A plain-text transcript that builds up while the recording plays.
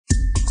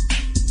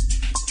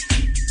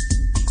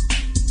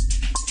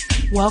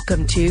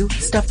Welcome to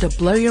Stuff to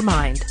Blow Your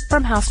Mind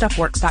from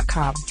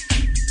HowStuffWorks.com.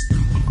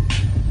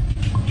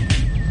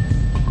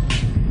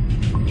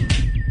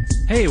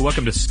 Hey,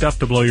 welcome to Stuff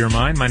to Blow Your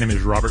Mind. My name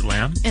is Robert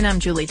Lamb. And I'm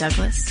Julie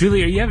Douglas.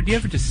 Julie, do you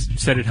ever just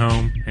sit at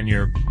home and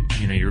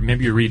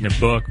maybe you're reading a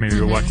book, maybe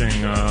you're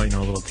watching, a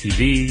little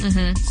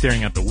TV,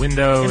 staring out the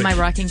window. In my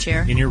rocking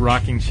chair. In your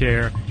rocking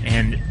chair,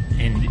 and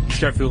you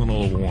start feeling a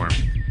little warm.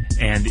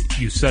 And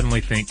you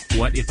suddenly think,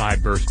 what if I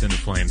burst into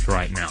flames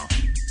right now?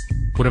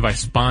 What if I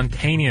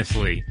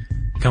spontaneously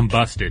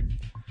combusted?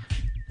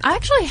 I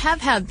actually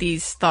have had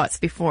these thoughts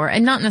before,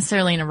 and not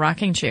necessarily in a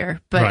rocking chair,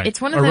 but right.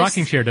 It's one of those... A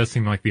rocking chair does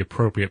seem like the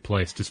appropriate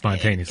place to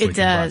spontaneously It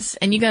does,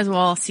 and you guys will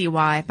all see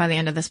why, by the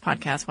end of this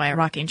podcast, why a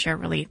rocking chair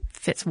really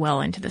fits well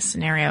into this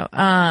scenario.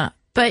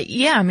 But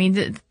yeah, I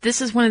mean,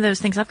 this is one of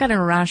those things. I've got an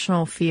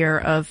irrational fear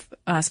of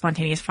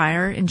spontaneous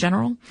fire in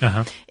general.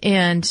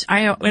 And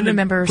I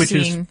remember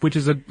seeing... Which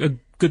is a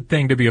good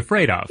thing to be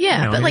afraid of.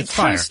 Yeah, but like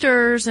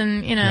toasters fire.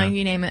 And,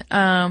 you name it.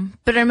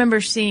 But I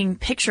remember seeing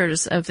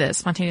pictures of this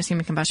spontaneous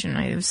human combustion.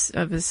 I was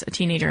a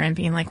teenager and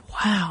being like,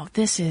 wow,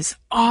 this is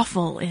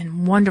awful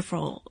and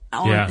wonderful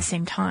all at the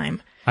same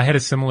time. I had a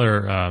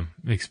similar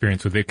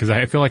experience with it because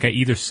I feel like I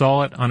either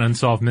saw it on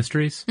Unsolved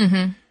Mysteries,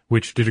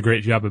 which did a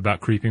great job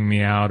about creeping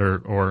me out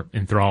or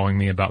enthralling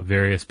me about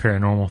various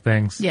paranormal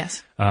things.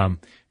 Yes.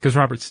 Because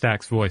Robert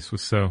Stack's voice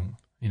was so,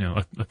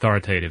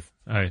 authoritative.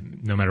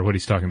 No matter what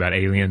he's talking about,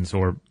 aliens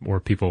or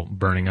people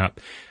burning up.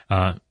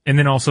 And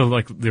then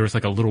also, there was a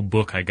little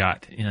book I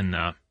got in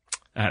the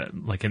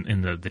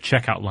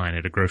checkout line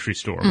at a grocery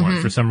store.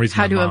 For some reason,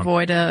 how to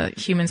avoid a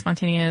human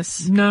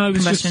spontaneous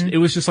combustion. It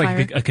was just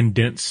fire. a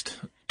condensed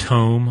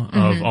tome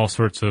of all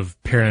sorts of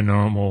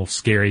paranormal,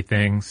 scary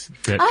things.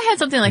 I had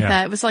something like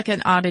that. It was like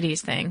an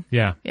oddities thing.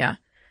 Yeah. Yeah.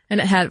 And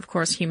it had, of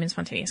course, human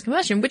spontaneous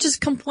combustion, which is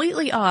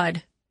completely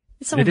odd.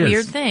 It's a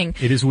weird thing.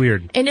 It is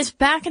weird. And it's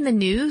back in the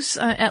news,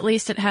 at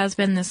least it has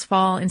been this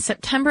fall. In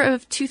September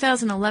of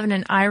 2011,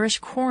 an Irish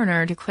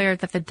coroner declared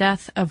that the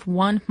death of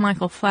one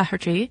Michael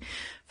Flaherty,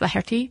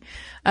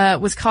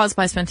 was caused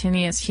by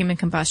spontaneous human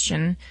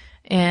combustion.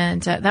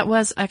 And that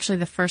was actually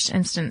the first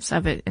instance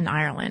of it in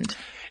Ireland.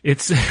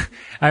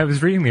 I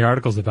was reading the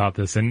articles about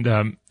this, and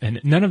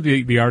none of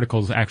the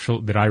articles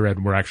that I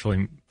read were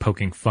actually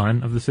poking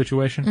fun of the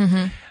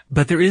situation.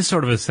 But there is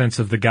sort of a sense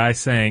of the guy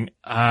saying,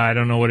 I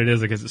don't know what it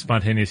is, I guess it's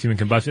spontaneous human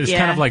combustion. It's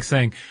kind of like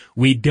saying,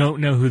 we don't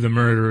know who the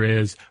murderer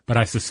is, but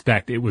I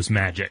suspect it was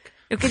magic.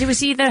 Okay, it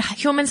was either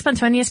human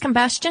spontaneous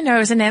combustion or it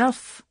was an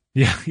elf.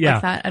 Yeah.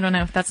 Like that. I don't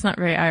know. That's not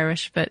very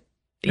Irish, but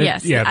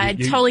yes, I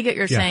totally get what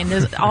you're saying.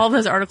 All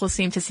those articles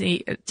seem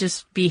to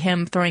just be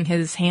him throwing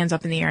his hands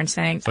up in the air and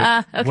saying,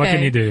 okay. What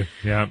can you do?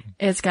 Yeah.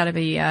 It's gotta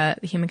be,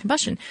 human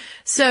combustion.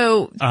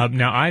 So.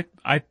 Now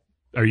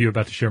are you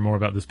about to share more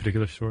about this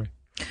particular story?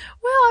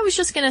 Well, I was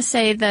just gonna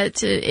say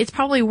that it's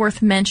probably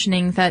worth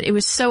mentioning that it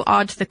was so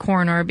odd to the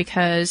coroner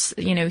because,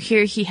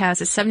 here he has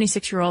a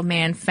 76-year-old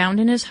man found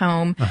in his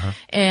home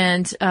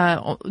and,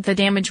 the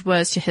damage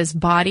was to his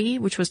body,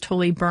 which was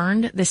totally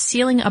burned, the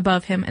ceiling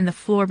above him and the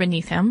floor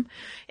beneath him.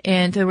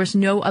 And there was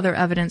no other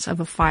evidence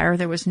of a fire.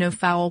 There was no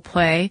foul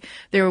play.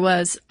 There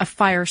was a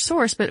fire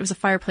source, but it was a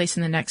fireplace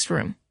in the next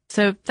room.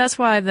 So that's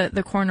why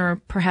the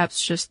coroner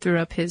perhaps just threw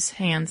up his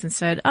hands and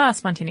said,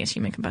 spontaneous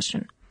human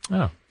combustion.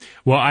 Oh,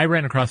 well, I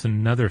ran across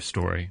another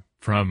story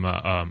from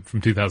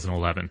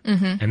 2011,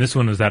 and this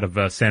one was out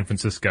of San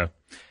Francisco,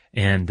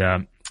 and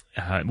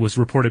it was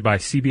reported by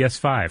CBS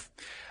 5.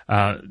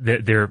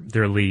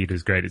 Their lead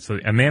is great. It's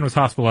a man was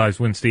hospitalized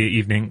Wednesday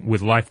evening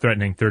with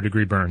life-threatening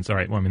third-degree burns. All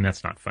right, well, I mean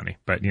that's not funny,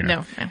 but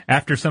No.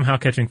 after somehow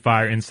catching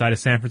fire inside a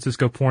San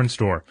Francisco porn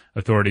store,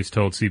 authorities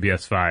told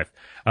CBS 5.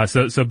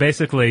 So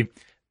basically,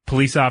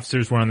 police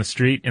officers were on the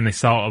street and they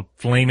saw a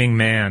flaming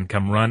man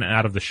come run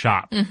out of the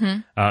shop,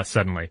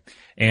 suddenly.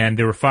 And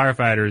there were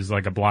firefighters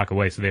a block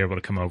away, so they were able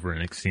to come over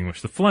and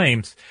extinguish the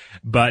flames.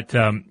 But,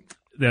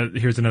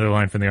 here's another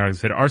line from the article. It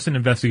said, arson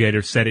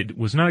investigators said it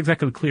was not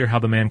exactly clear how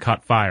the man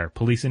caught fire.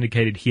 Police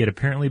indicated he had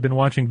apparently been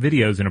watching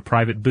videos in a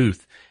private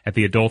booth at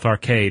the adult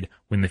arcade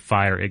when the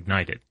fire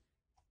ignited.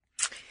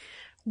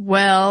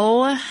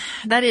 Well,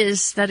 that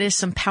is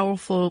some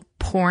powerful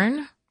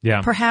porn.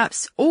 Yeah.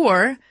 Perhaps,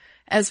 or,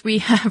 as we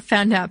have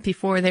found out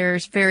before,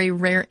 there's very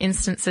rare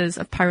instances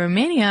of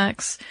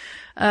pyromaniacs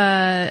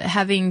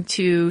having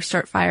to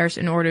start fires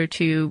in order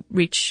to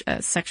reach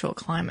a sexual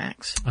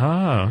climax.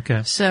 Oh,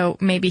 okay. So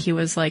maybe he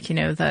was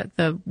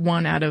the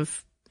one out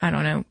of,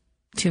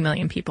 2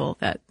 million people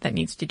that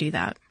needs to do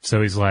that.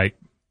 So he's like,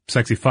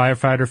 sexy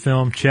firefighter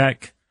film,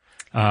 check.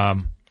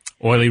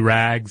 Oily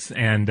rags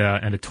and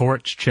a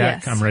torch,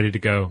 check. Yes. I'm ready to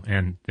go.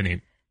 And then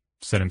he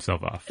set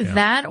himself off. Yeah.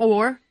 That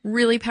or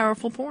really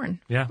powerful porn.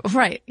 Yeah.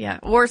 Right, yeah.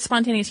 Or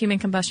spontaneous human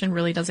combustion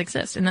really does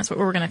exist, and that's what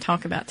we're going to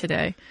talk about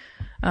today.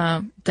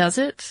 Does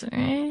it?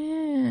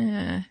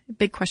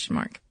 Big question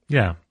mark.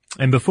 Yeah.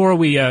 And before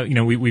we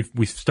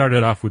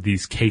started off with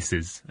these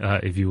cases,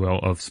 if you will,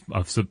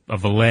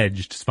 of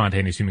alleged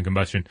spontaneous human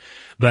combustion.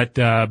 But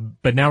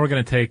now we're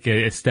going to take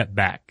a step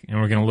back and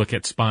we're going to look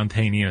at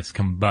spontaneous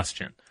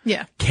combustion.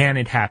 Yeah. Can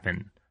it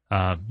happen?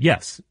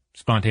 yes,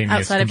 spontaneous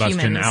Outside of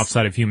combustion humans.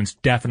 outside of humans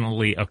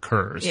definitely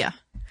occurs. Yeah.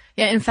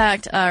 Yeah, in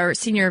fact, our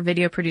senior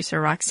video producer,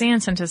 Roxanne,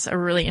 sent us a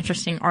really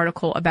interesting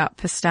article about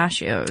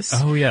pistachios.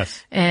 Oh,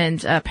 yes.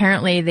 And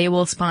apparently they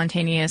will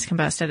spontaneous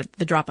combust at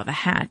the drop of a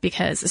hat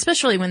because,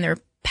 especially when they're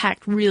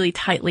packed really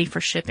tightly for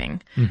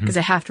shipping, because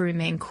they have to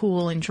remain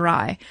cool and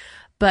dry.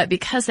 But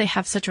because they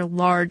have such a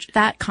large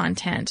fat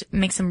content, it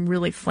makes them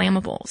really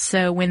flammable.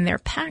 So when they're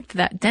packed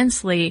that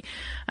densely,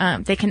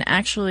 they can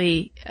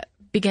actually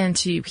begin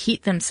to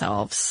heat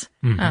themselves.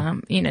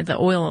 The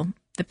oil,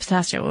 the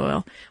pistachio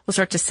oil, will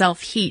start to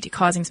self-heat,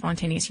 causing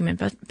spontaneous human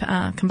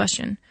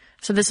combustion.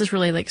 So this has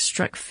really like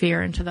struck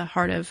fear into the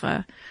heart of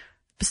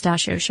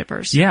pistachio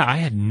shippers. Yeah, I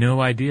had no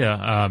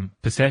idea.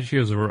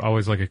 Pistachios were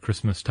always like a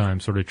Christmas time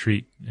sort of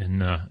treat in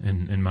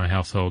my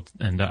household,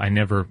 and I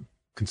never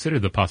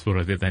considered the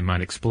possibility that they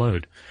might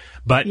explode.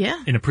 But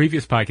in a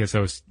previous podcast,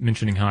 I was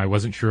mentioning how I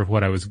wasn't sure of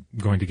what I was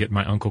going to get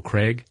my Uncle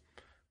Craig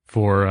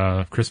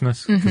for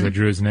Christmas because I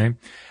drew his name.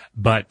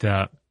 But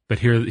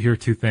here are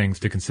two things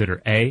to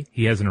consider. A,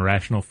 he has an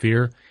irrational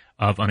fear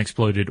of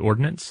unexploded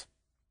ordnance.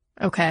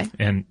 Okay.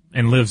 And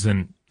lives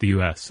in the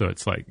U.S., so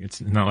it's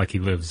not like he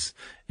lives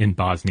in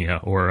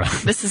Bosnia or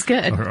this is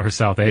good or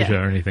South Asia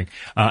or anything.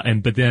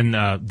 But then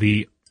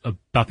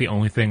about the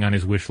only thing on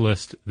his wish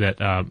list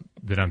that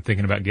I'm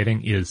thinking about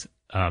getting is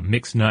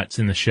mixed nuts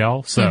in the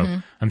shell.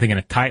 So I'm thinking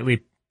a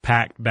tightly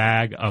packed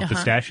bag of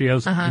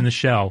pistachios in the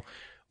shell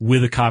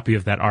with a copy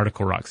of that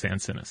article Roxanne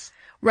sent us.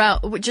 Right,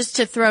 just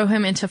to throw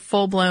him into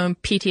full-blown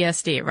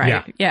PTSD,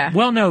 right? Yeah.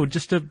 Well, no,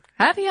 just to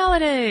Happy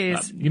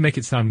holidays. You make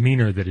it sound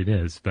meaner than it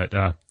is, but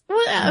okay,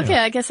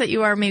 I guess that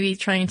you are maybe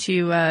trying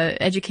to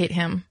educate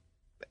him.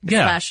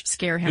 Slash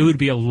scare him. It would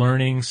be a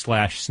learning /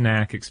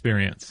 snack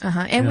experience.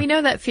 And we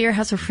know that fear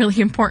has a really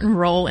important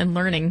role in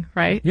learning,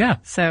 right? Yeah.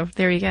 So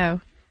there you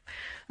go.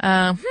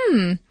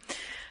 You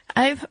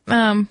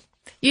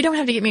don't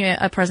have to get me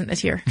a present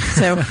this year,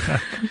 so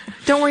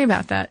don't worry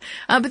about that.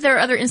 But there are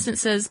other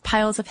instances,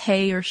 piles of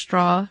hay or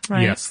straw,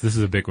 right? Yes, this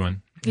is a big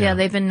one. Yeah,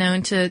 they've been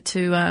known to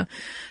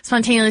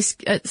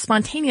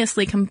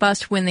spontaneously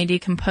combust when they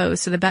decompose.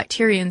 So the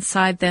bacteria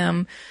inside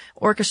them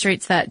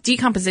orchestrates that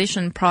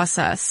decomposition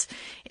process,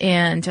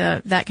 and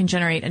that can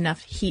generate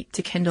enough heat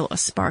to kindle a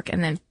spark,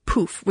 and then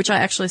poof, which I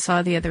actually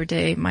saw the other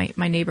day. My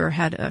neighbor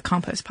had a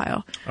compost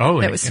pile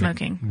that was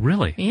smoking.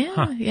 Really?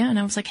 Yeah, yeah. And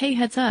I was like, hey,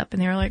 heads up.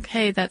 And they were like,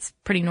 hey, that's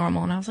pretty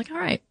normal. And I was like, all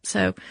right.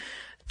 So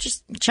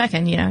just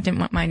checking, I didn't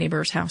want my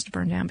neighbor's house to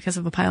burn down because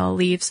of a pile of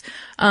leaves.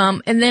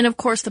 And then, of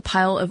course, the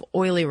pile of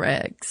oily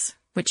rags,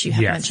 which you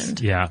have mentioned.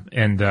 Yeah.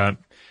 And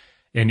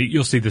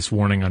you'll see this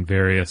warning on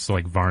various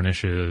like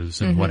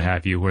varnishes and what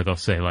have you, where they'll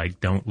say like,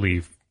 don't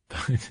leave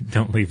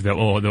the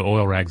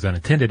oil rags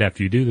unattended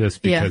after you do this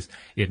because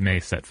it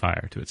may set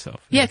fire to itself.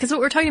 Yeah. Because what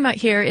we're talking about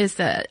here is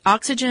that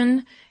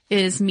oxygen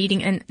is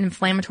meeting an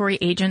inflammatory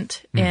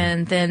agent,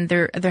 and then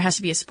there has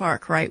to be a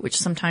spark, right? Which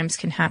sometimes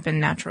can happen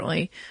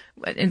naturally.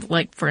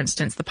 Like, for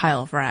instance, the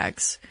pile of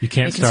rags. You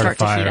can't start a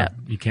fire.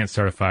 You can't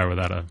start a fire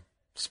without a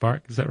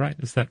spark. Is that right?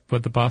 Is that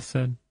what the boss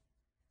said?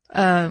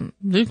 You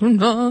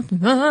can't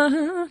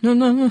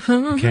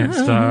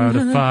start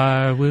a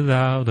fire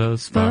without a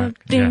spark.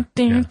 Yes.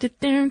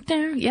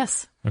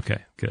 Okay,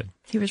 good.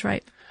 He was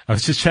right. I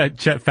was just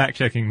fact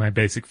checking my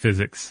basic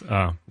physics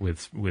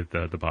with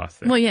the boss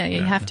there. Well, yeah,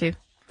 you have to.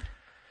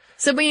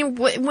 So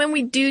when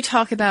we do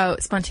talk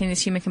about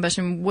spontaneous human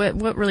combustion,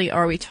 what really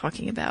are we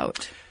talking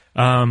about?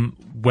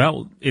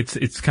 Well,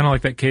 it's kind of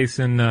like that case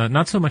in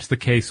not so much the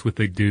case with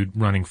the dude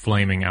running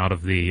flaming out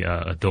of the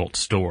adult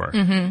store.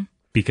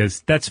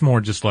 Because that's more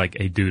just like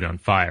a dude on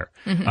fire.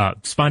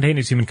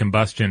 Spontaneous human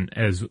combustion,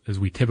 as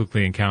we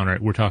typically encounter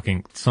it, we're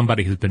talking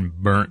somebody who's been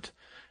burnt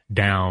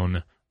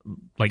down,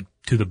 like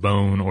to the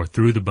bone or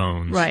through the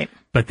bones. Right.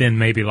 But then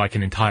maybe like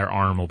an entire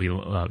arm will be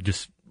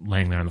just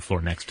laying there on the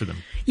floor next to them.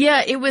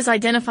 Yeah, it was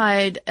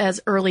identified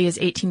as early as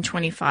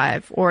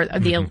 1825, or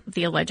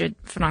the alleged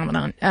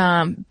phenomenon,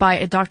 by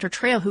a Dr.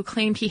 Trail, who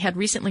claimed he had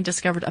recently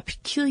discovered a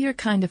peculiar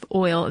kind of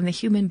oil in the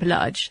human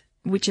blood,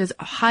 which is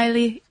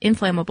highly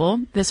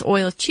inflammable. This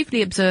oil is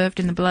chiefly observed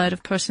in the blood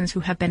of persons who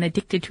have been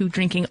addicted to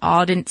drinking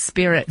ardent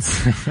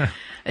spirits.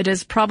 It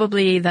is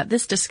probably that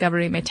this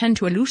discovery may tend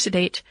to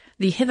elucidate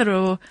the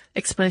hitherto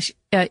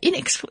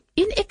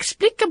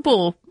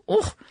inexplicable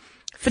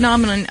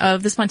phenomenon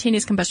of the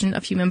spontaneous combustion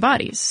of human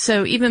bodies.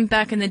 So even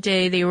back in the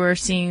day, they were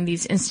seeing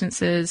these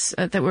instances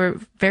that were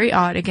very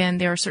odd. Again,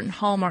 there are certain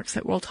hallmarks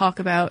that we'll talk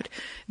about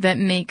that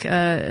make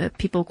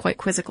people quite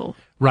quizzical.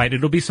 Right.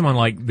 It'll be someone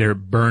like they're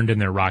burned in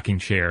their rocking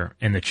chair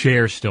and the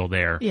chair's still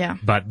there. Yeah.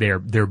 But their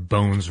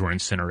bones were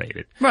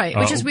incinerated. Right.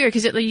 Which is weird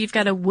because you've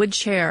got a wooden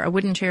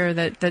chair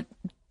that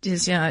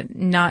is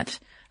not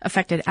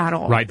affected at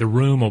all. Right. The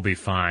room will be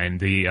fine.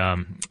 The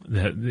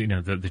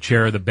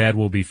chair or the bed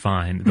will be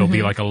fine. There'll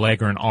be like a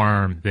leg or an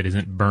arm that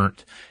isn't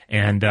burnt.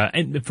 And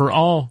for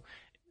all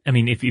I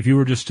mean, if you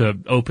were just to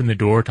open the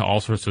door to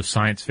all sorts of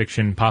science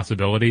fiction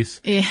possibilities,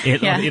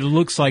 it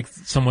looks like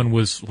someone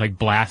was like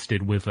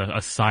blasted with a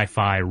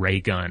sci-fi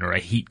ray gun or a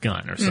heat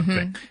gun or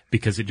something,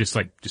 because it just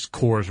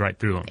cores right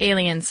through them.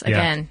 Aliens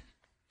again.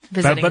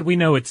 But we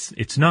know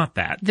it's not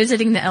that.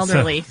 Visiting the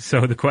elderly.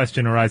 So the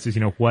question arises,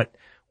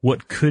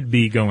 what could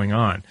be going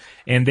on?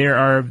 And there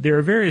are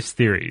various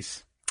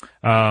theories.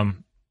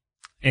 And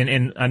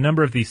a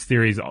number of these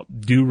theories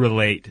do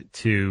relate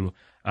to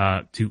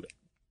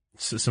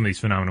some of these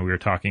phenomena we were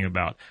talking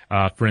about.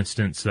 For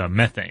instance,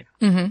 methane.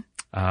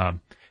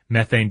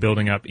 Methane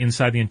building up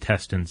inside the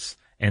intestines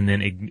and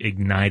then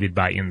ignited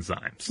by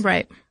enzymes.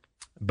 Right.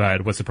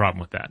 But what's the problem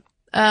with that?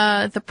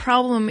 The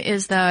problem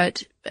is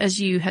that,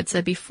 as you had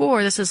said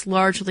before, this is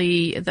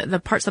largely the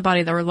parts of the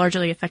body that were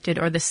largely affected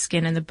are the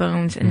skin and the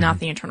bones and not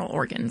the internal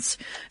organs.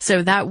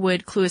 So that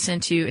would clue us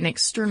into an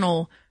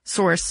external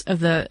source of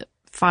the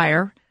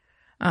fire,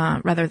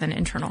 rather than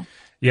internal.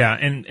 Yeah.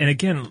 And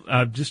again,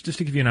 just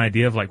to give you an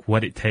idea of like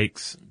what it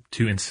takes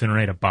to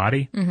incinerate a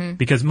body,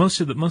 because most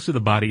of the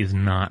body is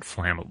not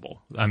flammable.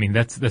 I mean,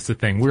 that's the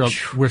thing.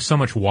 We're so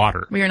much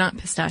water. We are not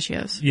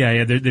pistachios.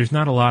 Yeah. There's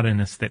not a lot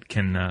in us that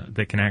can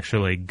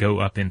actually go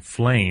up in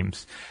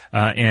flames.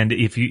 And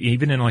if you,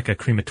 even in like a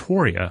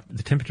crematoria,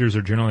 the temperatures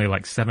are generally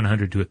like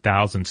 700 to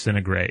 1,000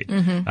 centigrade.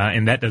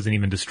 And that doesn't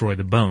even destroy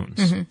the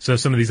bones. So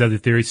some of these other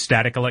theories,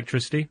 static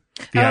electricity,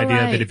 the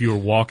idea that if you were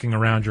walking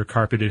around your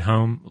carpeted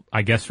home,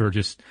 I guess for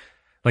just,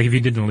 like if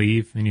you didn't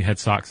leave and you had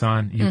socks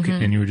on,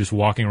 and you were just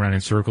walking around in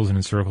circles and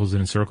in circles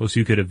and in circles,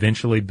 you could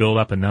eventually build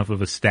up enough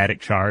of a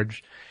static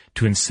charge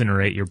to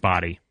incinerate your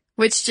body.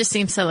 Which just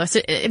seems so low.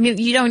 So, I mean,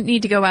 you don't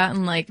need to go out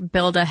and like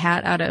build a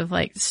hat out of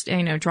like,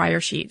 dryer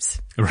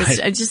sheets. Right.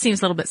 It just seems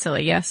a little bit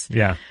silly, yes?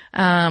 Yeah.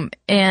 And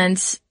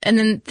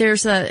then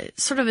there's a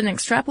sort of an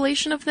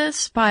extrapolation of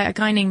this by a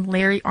guy named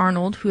Larry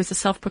Arnold, who is a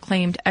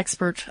self-proclaimed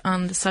expert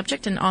on the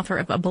subject and author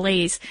of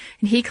Ablaze.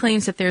 And he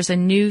claims that there's a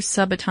new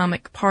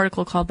subatomic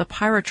particle called the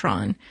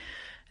pyrotron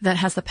that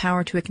has the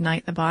power to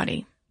ignite the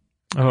body.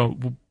 Oh,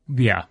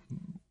 yeah.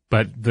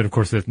 But of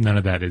course, none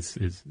of that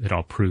is at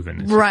all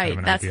proven. It's right. Kind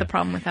of That's idea. the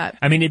problem with that.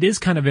 I mean, it is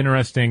kind of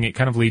interesting. It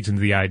kind of leads into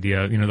the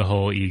idea, the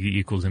whole E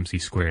equals MC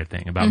squared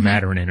thing about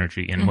matter and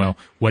energy. And well,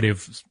 what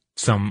if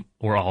some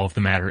or all of the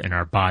matter in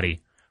our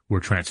body were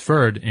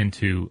transferred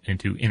into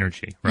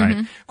energy, right?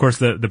 Of course,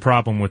 the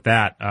problem with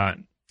that,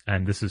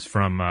 and this is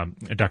from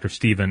Dr.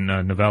 Stephen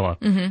Novella,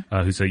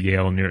 who's a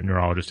Yale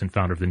neurologist and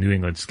founder of the New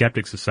England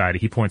Skeptic Society.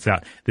 He points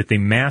out that the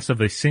mass of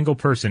a single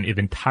person, if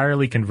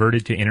entirely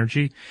converted to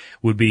energy,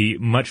 would be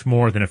much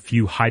more than a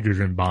few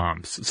hydrogen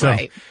bombs.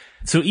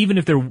 So even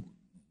if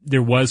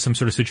there was some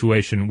sort of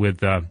situation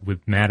with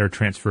matter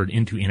transferred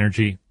into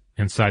energy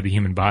inside the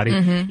human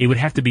body, it would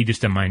have to be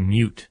just a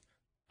minute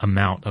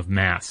amount of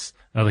mass.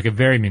 Like a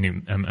very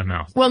minute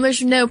amount. Well,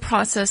 there's no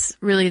process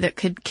really that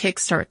could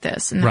kickstart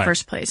this in the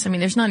first place. I mean,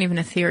 there's not even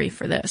a theory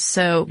for this.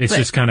 So it's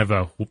just kind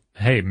of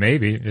hey,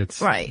 maybe it's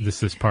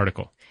this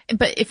particle.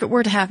 But if it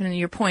were to happen,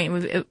 your point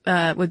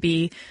would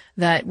be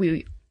that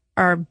we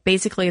are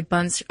basically a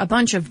bunch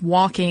of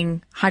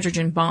walking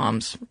hydrogen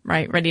bombs,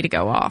 right, ready to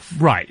go off.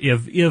 Right.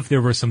 If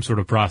there was some sort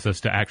of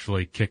process to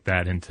actually kick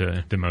that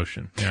into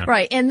motion. Yeah.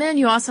 Right. And then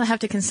you also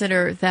have to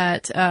consider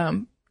that,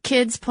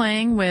 kids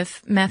playing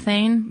with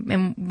methane,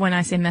 and when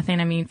I say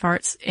methane, I mean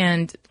farts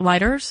and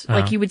lighters.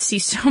 Like you would see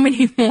so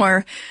many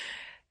more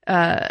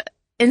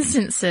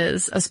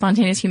instances of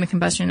spontaneous human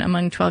combustion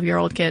among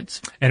 12-year-old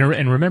kids. And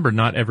remember,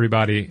 not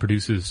everybody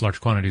produces large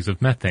quantities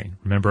of methane.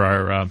 Remember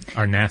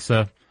our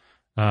NASA,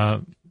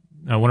 one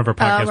of our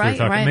podcasts we were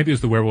talking, maybe it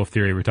was the werewolf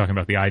theory. We were talking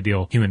about the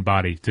ideal human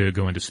body to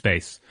go into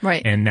space.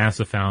 Right. And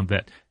NASA found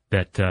that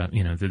that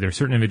there are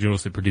certain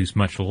individuals that produce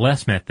much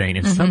less methane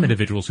and some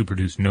individuals who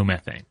produce no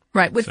methane.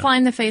 Right. Would fly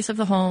in the face of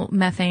the whole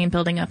methane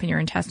building up in your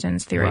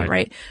intestines theory,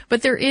 right?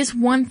 But there is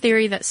one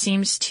theory that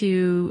seems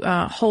to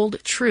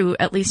hold true,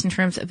 at least in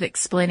terms of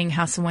explaining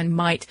how someone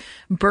might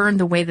burn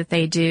the way that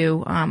they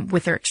do,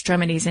 with their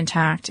extremities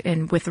intact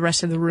and with the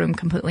rest of the room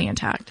completely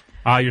intact.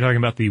 You're talking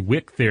about the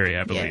wick theory,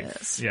 I believe.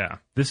 Yes. Yeah.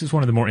 This is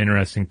one of the more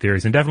interesting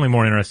theories, and definitely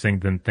more interesting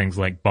than things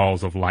like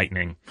balls of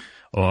lightning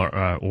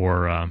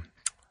or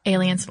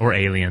aliens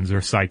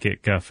or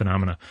psychic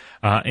phenomena.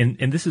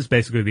 And this is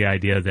basically the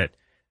idea that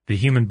the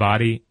human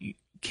body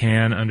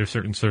can, under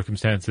certain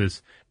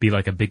circumstances, be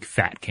like a big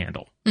fat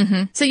candle.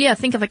 So yeah,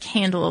 think of a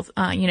candle.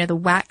 The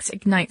wax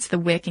ignites the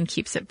wick and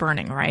keeps it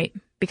burning, right?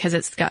 Because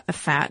it's got the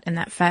fat, and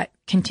that fat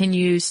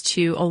continues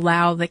to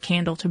allow the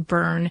candle to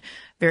burn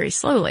very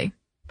slowly.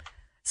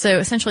 So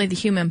essentially the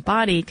human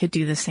body could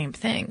do the same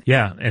thing.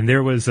 Yeah. And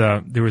there was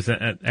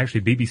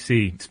actually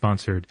BBC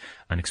sponsored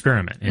an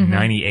experiment in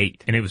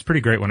 98. And it was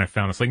pretty great when I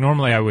found this. Like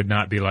normally I would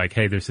not be like,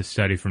 hey, there's a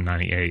study from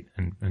 98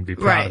 and be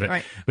proud of it.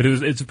 Right. But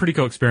it's a pretty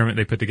cool experiment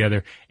they put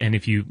together. And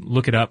if you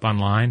look it up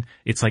online,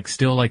 it's like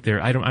still like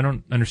I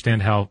don't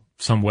understand how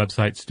some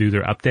websites do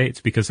their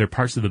updates, because they're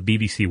parts of the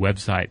BBC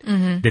website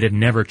that have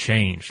never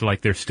changed.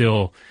 Like they're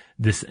still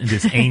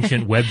this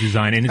ancient web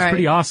design, and it's Right.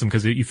 pretty awesome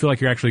because you feel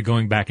like you're actually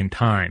going back in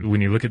time when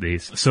you look at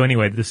these. So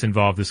anyway, this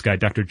involved this guy,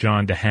 Dr.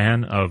 John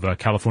DeHaan of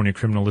California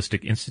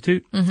Criminalistic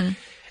Institute,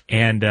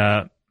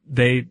 and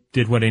they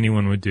did what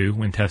anyone would do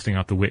when testing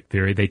out the wick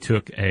theory.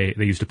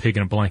 They used a pig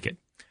in a blanket,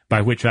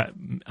 by which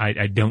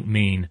I don't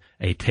mean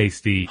a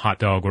tasty hot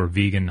dog or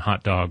vegan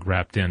hot dog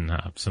wrapped in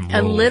some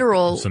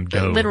roll, some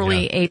dough.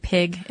 Literally yeah. a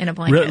pig in a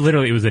blanket.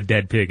 Literally, it was a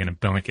dead pig in a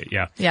blanket.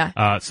 Yeah. Yeah.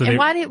 And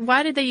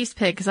why did they use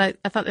pig? Because I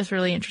thought this was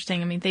really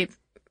interesting. I mean,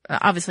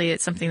 obviously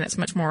it's something that's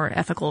much more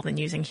ethical than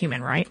using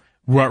human, right?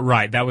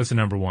 Right. That was the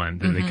number one.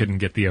 They couldn't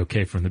get the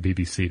okay from the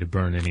BBC to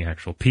burn any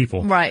actual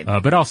people. Right.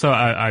 But also,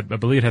 I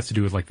believe it has to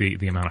do with like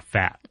the amount of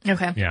fat.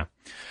 Okay. Yeah.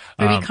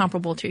 Maybe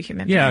comparable to a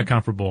human. Yeah, being.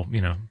 comparable,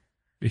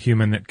 a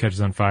human that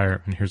catches on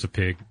fire, and here's a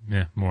pig.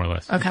 Yeah, more or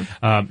less. Okay.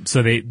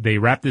 So they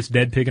wrapped this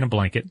dead pig in a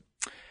blanket,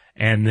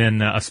 and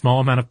then a small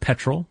amount of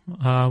petrol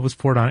was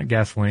poured on it,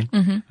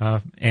 gasoline.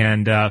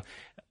 And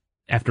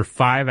after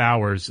 5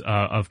 hours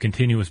of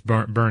continuous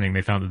burning,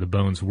 they found that the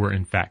bones were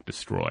in fact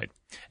destroyed.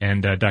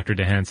 And Dr.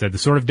 DeHaan said the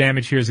sort of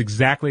damage here is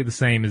exactly the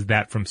same as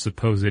that from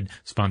supposed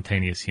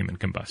spontaneous human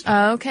combustion.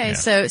 Okay,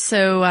 Yeah.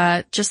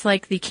 so just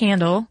like the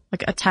candle,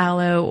 like a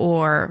tallow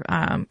or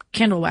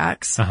candle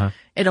wax,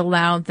 it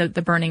allowed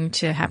the burning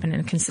to happen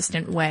in a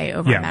consistent way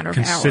over a matter of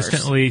hours.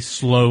 Consistently,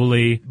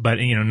 slowly, but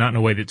not in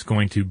a way that's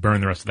going to burn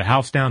the rest of the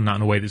house down, not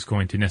in a way that's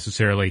going to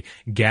necessarily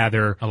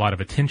gather a lot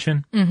of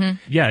attention.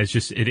 Yeah, it's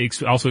just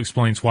also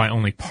explains why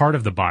only part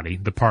of the body,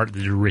 the part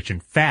that is rich in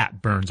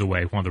fat, burns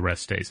away while the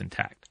rest stays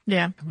intact.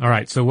 Yeah. All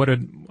right. So what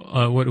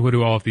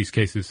do all of these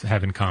cases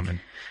have in common?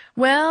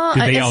 Well,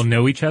 did they all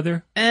know each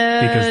other?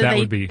 Because that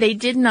would be. They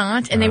did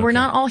not, and they were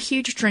not all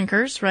huge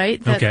drinkers,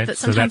 right? That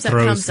sometimes so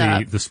that comes throws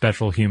up. the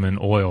special human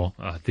oil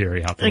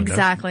theory out the window.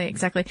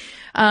 Exactly.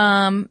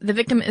 The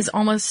victim is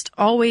almost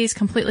always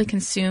completely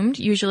consumed,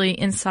 usually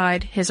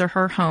inside his or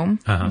her home.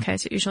 Okay,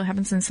 so it usually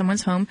happens in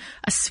someone's home.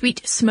 A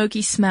sweet,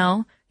 smoky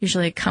smell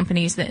usually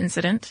accompanies the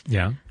incident.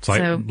 Yeah, it's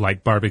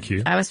like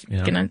barbecue. I was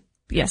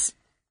yes.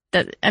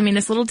 It's a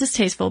little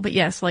distasteful, but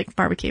yes, like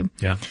barbecue.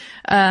 Yeah.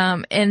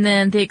 And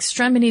then the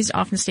extremities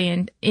often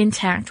stay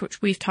intact, which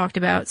we've talked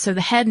about. So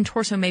the head and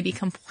torso may be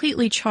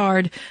completely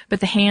charred, but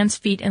the hands,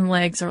 feet, and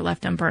legs are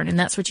left unburned. And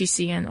that's what you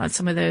see on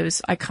some of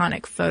those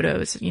iconic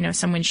photos,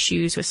 someone's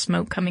shoes with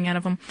smoke coming out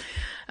of them.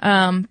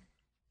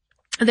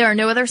 There are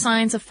no other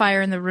signs of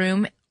fire in the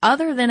room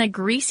other than a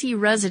greasy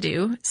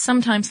residue,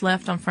 sometimes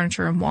left on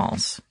furniture and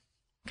walls.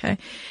 Okay.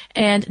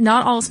 And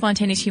not all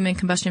spontaneous human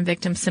combustion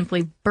victims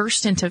simply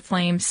burst into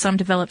flames. Some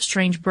develop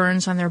strange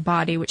burns on their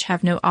body which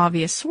have no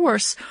obvious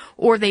source,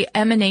 or they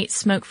emanate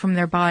smoke from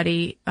their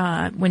body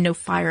when no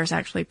fire is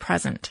actually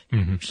present.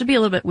 Which would be a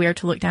little bit weird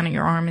to look down at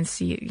your arm and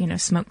see,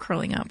 smoke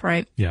curling up,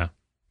 right? Yeah.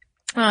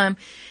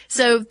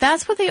 So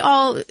that's what they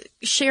all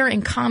share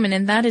in common,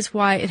 and that is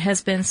why it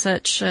has been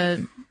such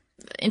a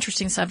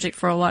interesting subject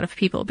for a lot of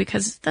people,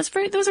 because those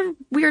are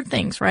weird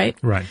things, right?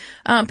 Right.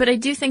 But I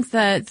do think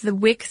that the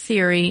wick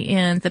theory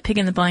and the pig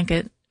in the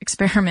blanket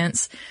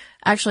experiments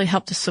actually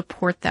help to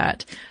support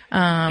that.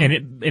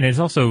 And it's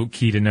also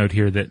key to note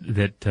here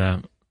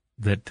that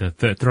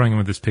throwing in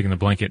with this pig in the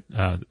blanket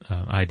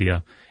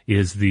idea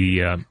is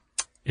the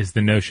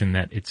notion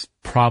that it's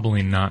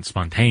probably not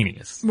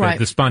spontaneous. Right.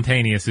 The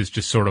spontaneous is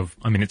just sort of,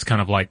 it's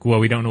kind of like, well,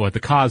 we don't know what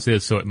the cause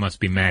is, so it must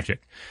be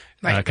magic.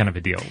 Right. Kind of a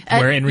deal.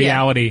 Where in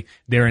reality,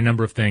 there are a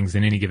number of things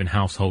in any given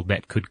household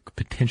that could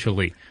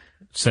potentially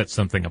set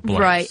something ablaze.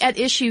 Right. At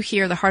issue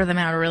here, the heart of the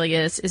matter really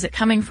is it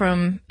coming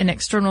from an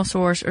external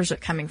source or is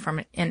it coming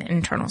from an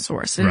internal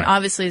source? And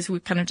obviously, as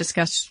we've kind of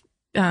discussed,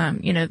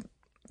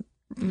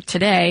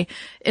 today,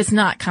 it's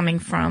not coming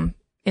from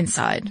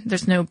inside.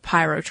 There's no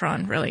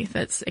pyrotron really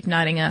that's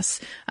igniting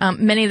us.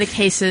 Many of the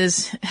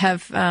cases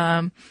have,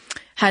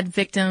 had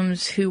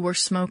victims who were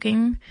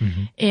smoking,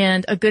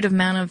 and a good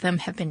amount of them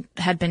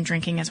had been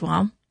drinking as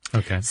well.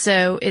 Okay.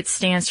 So it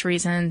stands to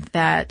reason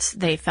that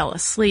they fell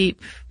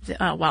asleep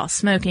while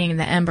smoking.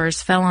 The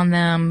embers fell on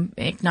them,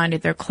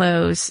 ignited their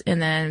clothes, and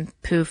then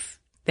poof,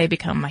 they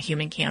become a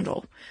human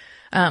candle.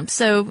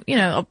 So,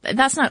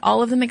 that's not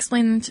all of them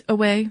explained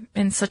away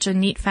in such a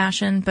neat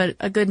fashion, but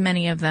a good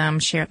many of them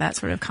share that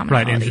sort of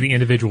commonality. Right, and if the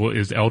individual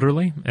is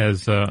elderly,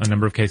 as a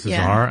number of cases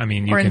are,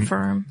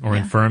 infirm. Or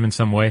infirm in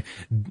some way,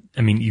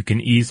 you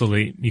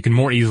can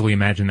more easily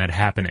imagine that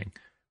happening,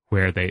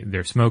 where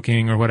they're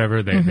smoking or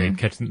whatever, they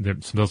catch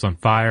themselves on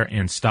fire,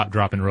 and stop,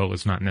 drop, and roll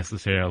is not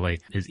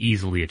necessarily as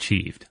easily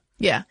achieved.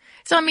 Yeah.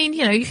 So,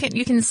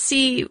 you can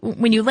see,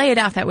 when you lay it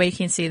out that way, you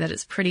can see that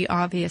it's pretty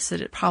obvious that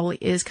it probably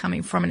is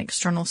coming from an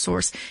external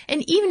source.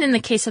 And even in the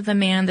case of the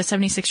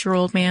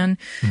 76-year-old man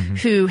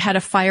who had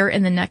a fire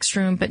in the next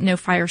room, but no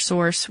fire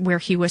source where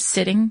he was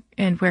sitting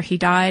and where he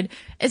died,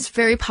 it's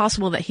very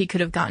possible that he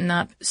could have gotten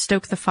up,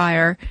 stoked the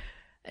fire,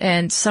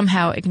 and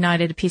somehow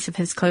ignited a piece of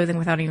his clothing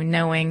without even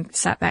knowing,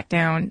 sat back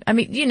down.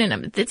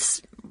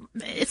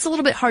 It's a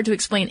little bit hard to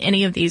explain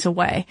any of these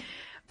away,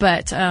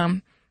 but,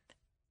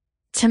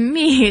 to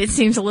me, it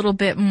seems a little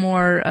bit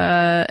more,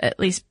 at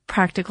least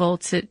practical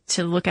to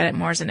look at it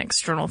more as an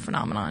external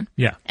phenomenon.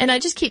 Yeah. And I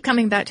just keep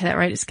coming back to that,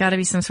 right? It's gotta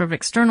be some sort of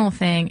external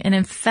thing. And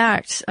in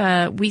fact,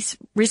 we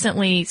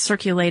recently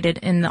circulated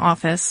in the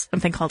office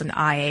something called an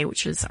IA,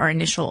 which is our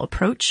initial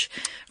approach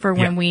for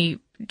when we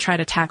try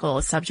to tackle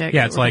a subject.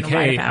 Yeah, it's like,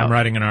 hey, I'm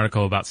writing an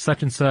article about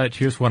such and such.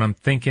 Here's what I'm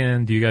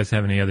thinking. Do you guys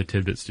have any other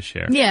tidbits to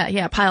share?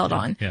 Yeah, pile it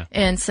on. Yeah.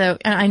 And so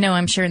I know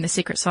I'm sharing the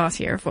secret sauce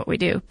here of what we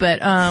do,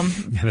 but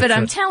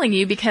I'm telling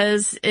you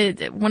because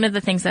one of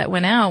the things that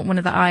went out, one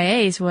of the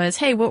IAs was,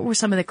 hey, what were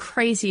some of the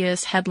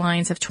craziest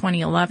headlines of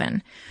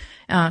 2011?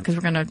 Because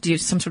we're going to do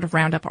some sort of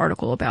roundup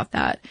article about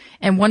that.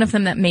 And one of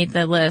them that made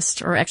the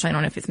list, or actually I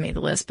don't know if it's made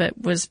the list,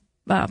 but was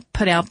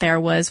put out there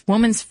was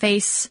woman's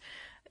face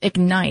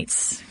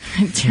ignites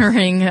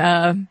during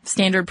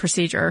standard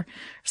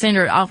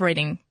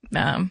operating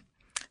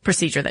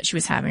procedure that she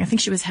was having. I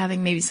think she was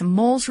having maybe some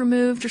moles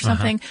removed or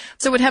something.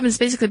 So what happens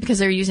basically because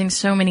they're using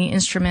so many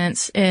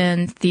instruments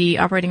in the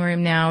operating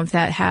room now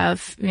that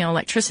have,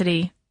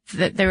 electricity,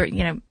 that they're,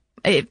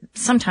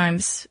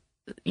 sometimes,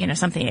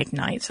 something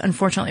ignites.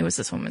 Unfortunately, it was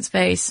this woman's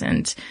face,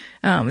 and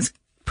it was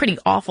pretty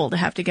awful to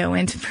have to go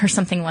in for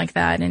something like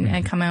that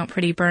and come out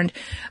pretty burned.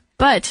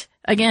 But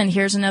again,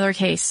 here's another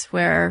case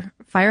where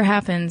fire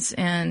happens,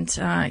 and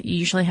you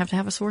usually have to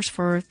have a source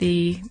for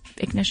the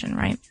ignition,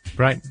 right?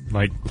 Right,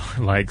 like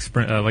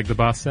the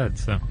boss said.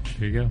 So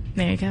there you go.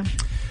 There you go.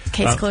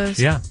 Case closed.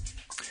 Yeah.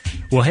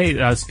 Well,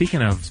 hey,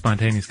 speaking of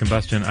spontaneous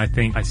combustion, I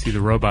think I see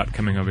the robot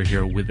coming over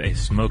here with a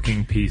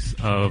smoking piece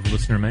of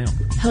listener mail.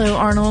 Hello,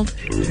 Arnold.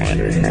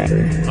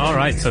 All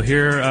right, so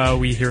here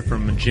we hear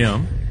from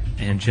Jim.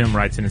 And Jim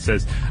writes in and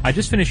says, I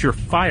just finished your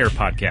Fire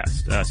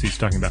podcast. So he's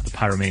talking about the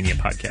Pyromania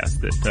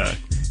podcast that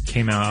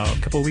came out a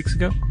couple of weeks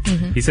ago.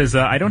 He says,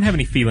 I don't have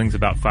any feelings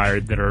about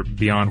fire that are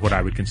beyond what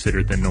I would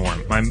consider the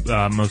norm.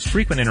 My most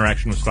frequent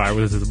interaction with fire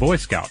was as a Boy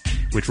Scout,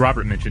 which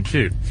Robert mentioned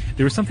too.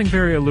 There was something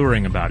very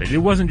alluring about it. It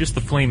wasn't just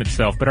the flame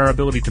itself, but our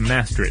ability to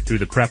master it through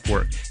the prep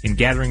work, in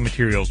gathering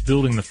materials,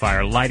 building the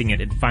fire, lighting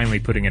it, and finally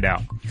putting it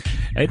out.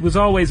 It was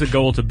always a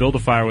goal to build a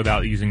fire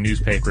without using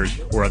newspapers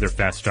or other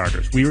fast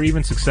starters. We were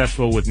even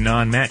successful with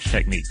non-match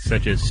techniques,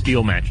 such as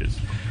steel matches.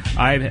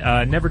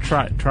 I've never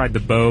tried the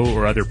bow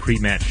or other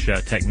pre-match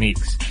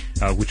techniques,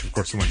 which of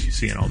course the ones you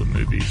see in all the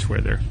movies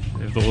where they're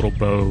the little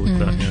bow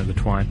with the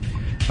twine,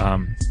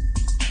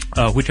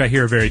 which I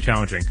hear are very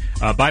challenging.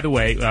 By the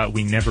way,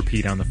 we never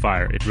peed on the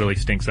fire. It really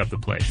stinks up the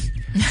place.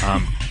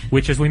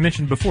 Which, as we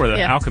mentioned before,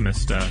 the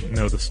alchemists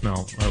know the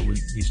smell. We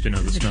used to know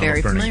the smell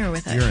of burning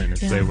urine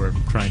as they were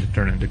trying to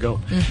turn it into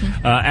gold.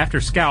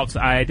 After Scouts,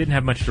 I didn't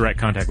have much direct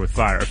contact with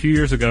fire. A few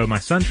years ago, my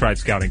son tried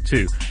scouting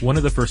too. One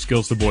of the first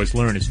skills the boys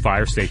learn is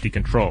fire safety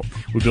control.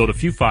 We built a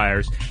few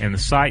fires, and the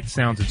sight,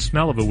 sounds, and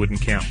smell of a wooden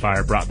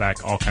campfire brought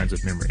back all kinds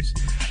of memories.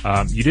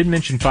 You didn't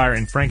mention fire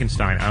in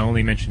Frankenstein. I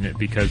only mentioned it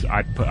because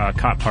I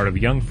caught part of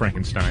Young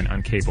Frankenstein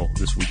on cable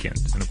this weekend.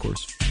 And of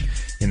course,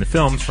 in the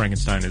films,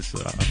 Frankenstein is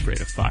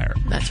afraid of fire.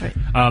 That's right.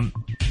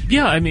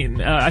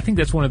 I think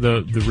that's one of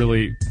the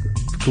really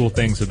cool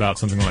things about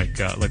something like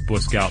Boy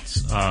Scouts,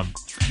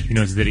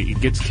 is that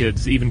it gets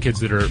kids, even kids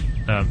that are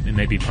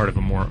maybe part of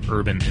a more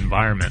urban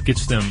environment,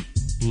 gets them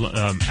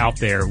out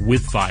there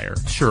with fire.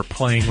 Sure,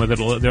 playing with it.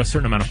 There's a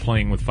certain amount of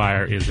playing with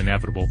fire is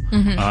inevitable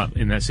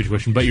in that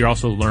situation, but you're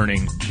also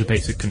learning the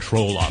basic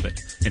control of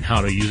it and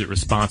how to use it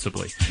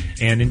responsibly.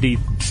 And indeed,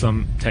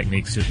 some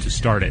techniques to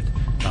start it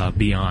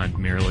beyond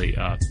merely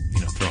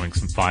throwing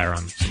some fire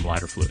on some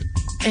lighter fluid.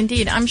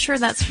 Indeed, I'm sure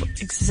that's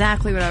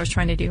exactly what I was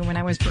trying to do when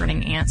I was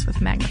burning ants with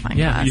magnifying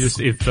glass.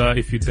 Yeah,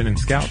 if you'd been in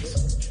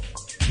Scouts,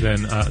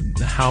 then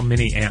how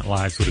many ant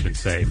lives would have been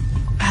saved?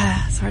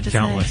 It's hard to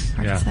Countless. say.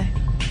 Hard to say.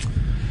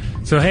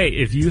 So, hey,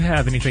 if you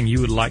have anything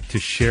you would like to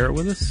share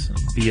with us,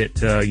 be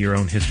it your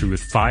own history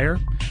with fire,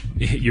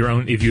 if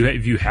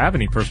you have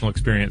any personal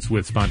experience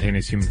with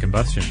spontaneous human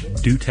combustion,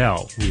 do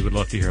tell. We would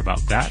love to hear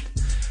about that.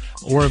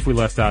 Or if we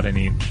left out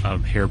any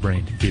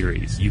harebrained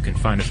theories, you can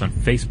find us on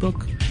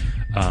Facebook.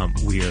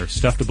 We are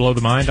Stuff to Blow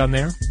the Mind on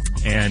there.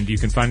 And you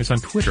can find us on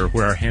Twitter,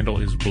 where our handle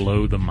is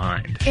Blow the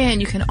Mind. And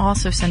you can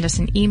also send us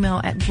an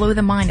email at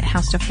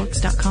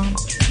blowthemind@howstuffworks.com.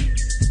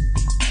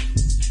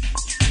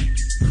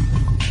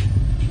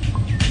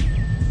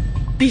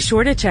 Be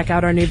sure to check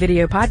out our new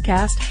video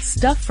podcast,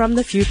 Stuff from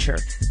the Future.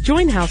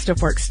 Join How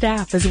Stuff Works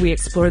staff as we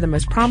explore the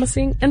most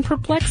promising and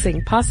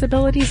perplexing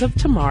possibilities of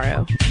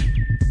tomorrow.